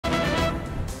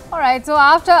All right, so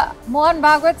after Mohan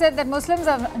Bhagwat said that Muslims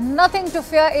have nothing to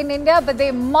fear in India, but they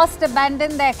must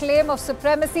abandon their claim of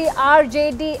supremacy,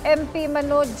 RJD MP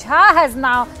Manoj Jha has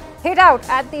now hit out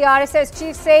at the RSS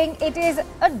chief, saying it is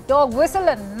a dog whistle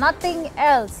and nothing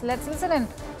else. Let's listen in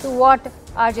to what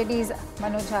RJD's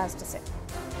Manoj Jha has to say.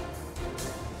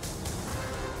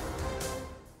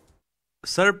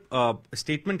 Sir, a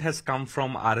statement has come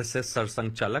from RSS Sar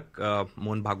Chalak,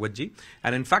 Mohan Bhagwat ji,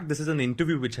 and in fact this is an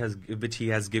interview which he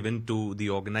has given to the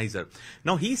organizer.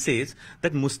 Now he says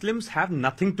that Muslims have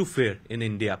nothing to fear in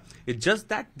India. It's just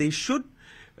that they should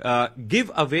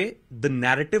give away the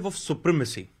narrative of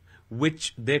supremacy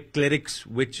which their clerics,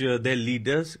 which their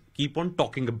leaders keep on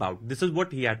talking about. This is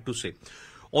what he had to say.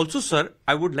 Also, sir,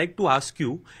 I would like to ask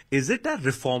you, is it a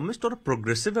reformist or a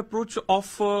progressive approach of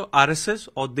RSS,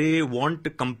 or they want a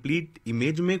complete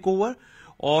image makeover?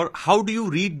 Or how do you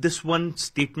read this one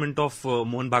statement of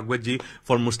Mohan Bhagwat ji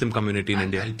for Muslim community in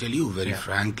India? I'll tell you very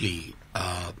frankly,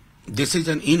 this is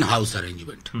an in-house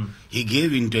arrangement. He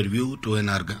gave interview to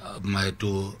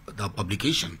the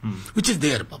publication, which is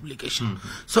their publication.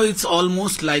 So it's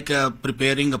almost like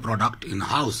preparing a product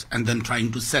in-house and then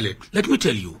trying to sell it. Let me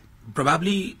tell you,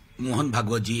 probably Mohan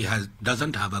Bhagwat ji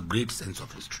doesn't have a great sense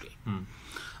of history.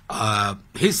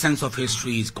 His sense of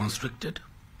history is constricted.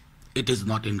 It is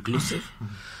not inclusive.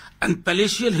 And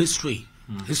palatial history,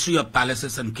 history of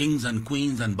palaces and kings and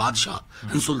queens and badshah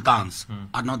and sultans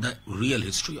are not the real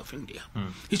history of India.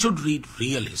 He should read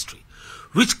real history.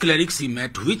 Which clerics he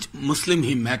met, which Muslim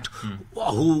he met,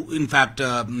 who in fact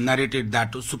narrated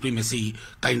that supremacy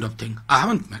kind of thing. I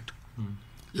haven't met.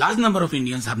 Large number of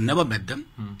Indians have never met them.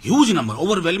 Huge number,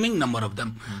 overwhelming number of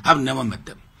them have never met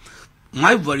them.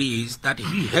 My worry is that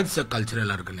he heads a cultural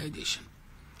organization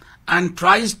and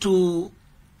tries to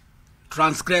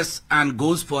transgress and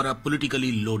goes for a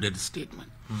politically loaded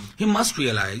statement. He must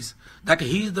realize that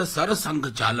he is the Sar Sangh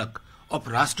Chalak of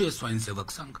Rashtriya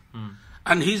Swayamsevak Sangh.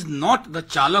 And he is not the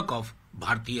Chalak of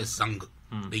Bharatiya Sangh,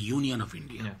 the Union of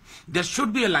India. There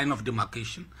should be a line of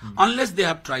demarcation. Unless they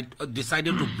have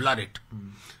decided to blur it,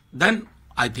 then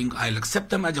I think I'll accept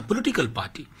them as a political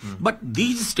party. But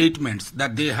these statements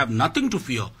that they have nothing to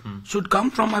fear should come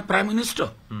from my Prime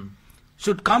Minister,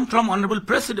 should come from Honorable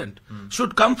President,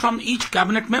 should come from each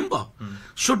cabinet member,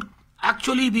 should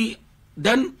actually be,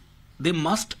 then they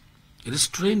must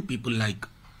restrain people like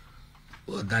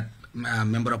that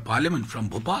Member of Parliament from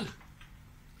Bhopal.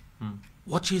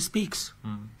 What she speaks.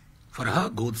 For her,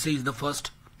 Godse is the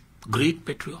first great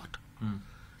patriot.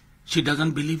 She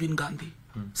doesn't believe in Gandhi.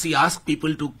 She asks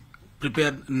people to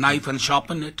prepare knife and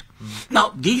sharpen it.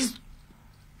 Now, these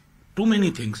too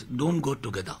many things don't go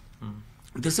together.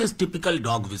 This is typical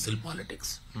dog whistle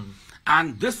politics.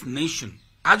 And this nation,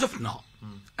 as of now,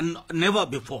 and never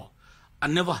before,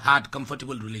 and never had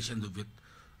comfortable relations with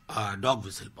dog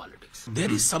whistle politics. There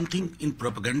is something in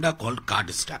propaganda called card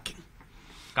stacking.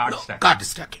 Card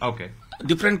stacking. Okay.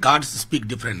 Different cards speak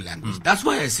different language. That's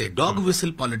why I say dog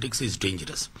whistle politics is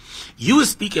dangerous. You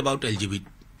speak about LGBT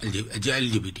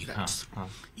rights.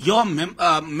 Your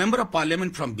member of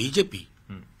parliament from BJP,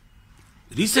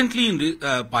 recently in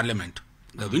parliament,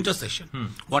 the winter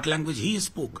session, what language he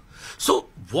spoke. So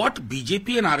what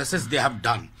BJP and RSS they have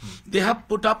done, they have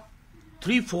put up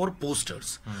 3-4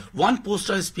 posters. One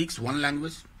poster speaks one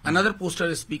language, another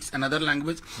poster speaks another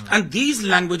language, and these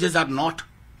languages are not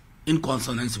in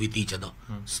consonance with each other.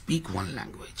 Speak one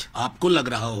language. आपको लग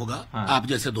रहा होगा, आप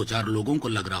जैसे 2-4 लोगों को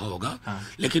लग रहा होगा,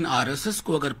 लेकिन आरएसएस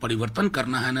को अगर परिवर्तन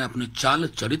करना है ना अपने चाल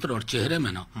चरित्र और चेहरे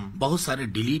में ना, बहुत सारे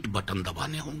डिलीट बटन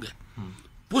दबाने होंगे.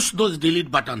 Push those delete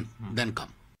button, then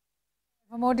come.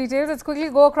 For more details, let's quickly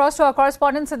go across to our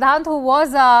correspondent Siddhant, who was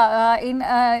in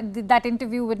that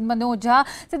interview with Manoj Jha.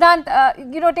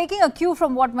 Siddhant, taking a cue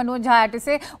from what Manoj Jha had to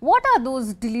say, what are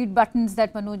those delete buttons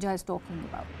that Manoj Jha is talking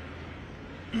about?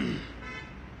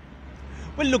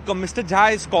 Well, look, Mr.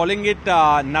 Jha is calling it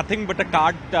nothing but a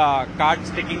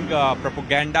card-sticking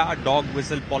propaganda, a dog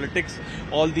whistle politics,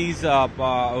 all these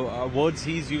words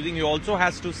he's using. He also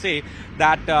has to say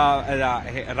that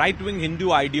right-wing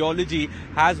Hindu ideology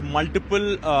has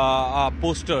multiple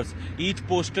posters. Each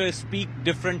poster speak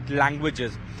different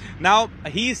languages. Now,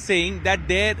 he is saying that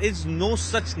there is no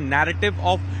such narrative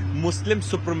of Muslim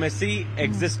supremacy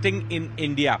existing in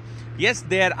India. Yes,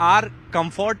 there are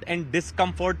comfort and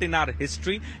discomfort in our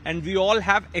history, and we all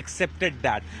have accepted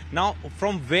that. Now,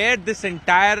 from where this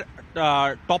entire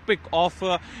topic of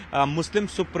Muslim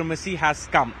supremacy has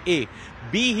come, A.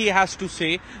 B, he has to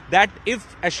say that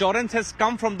if assurance has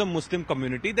come from the Muslim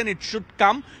community, then it should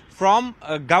come from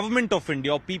government of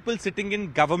India or people sitting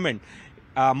in government.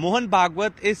 Mohan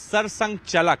Bhagwat is Sarsang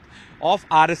Chalak of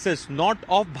RSS, not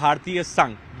of Bharatiya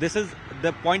Sangh. This is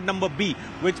the point number B,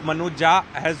 which Manoj Jha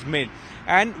has made.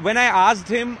 And when I asked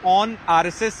him on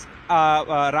RSS,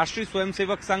 Rashtriya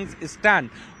Swayamsevak Sangh's stand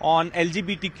on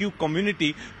LGBTQ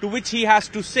community, to which he has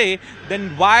to say,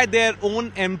 then why their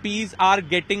own MPs are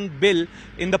getting bill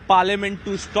in the parliament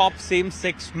to stop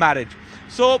same-sex marriage.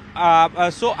 So,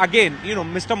 so again,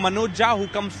 Mr. Manoj Jha, who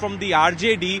comes from the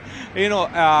RJD,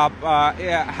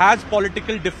 has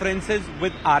political differences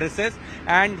with RSS,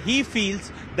 and he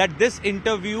feels that this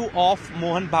interview of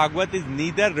Mohan Bhagwat is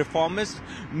neither reformist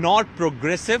nor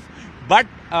progressive, but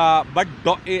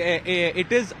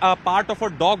it is a part of a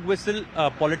dog whistle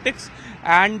politics,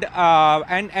 and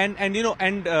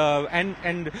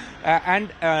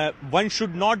one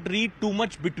should not read too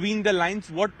much between the lines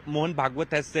what Mohan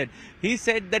Bhagwat has said. He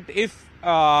said that if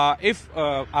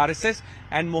RSS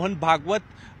and Mohan Bhagwat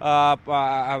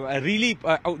really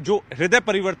जो हृदय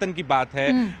परिवर्तन की बात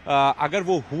है, अगर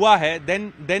वो हुआ है,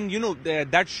 then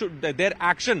that should, their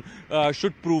action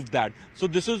should prove that. So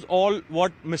this is all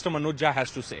what Mr. Manoj Jha has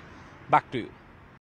to say. Back to you.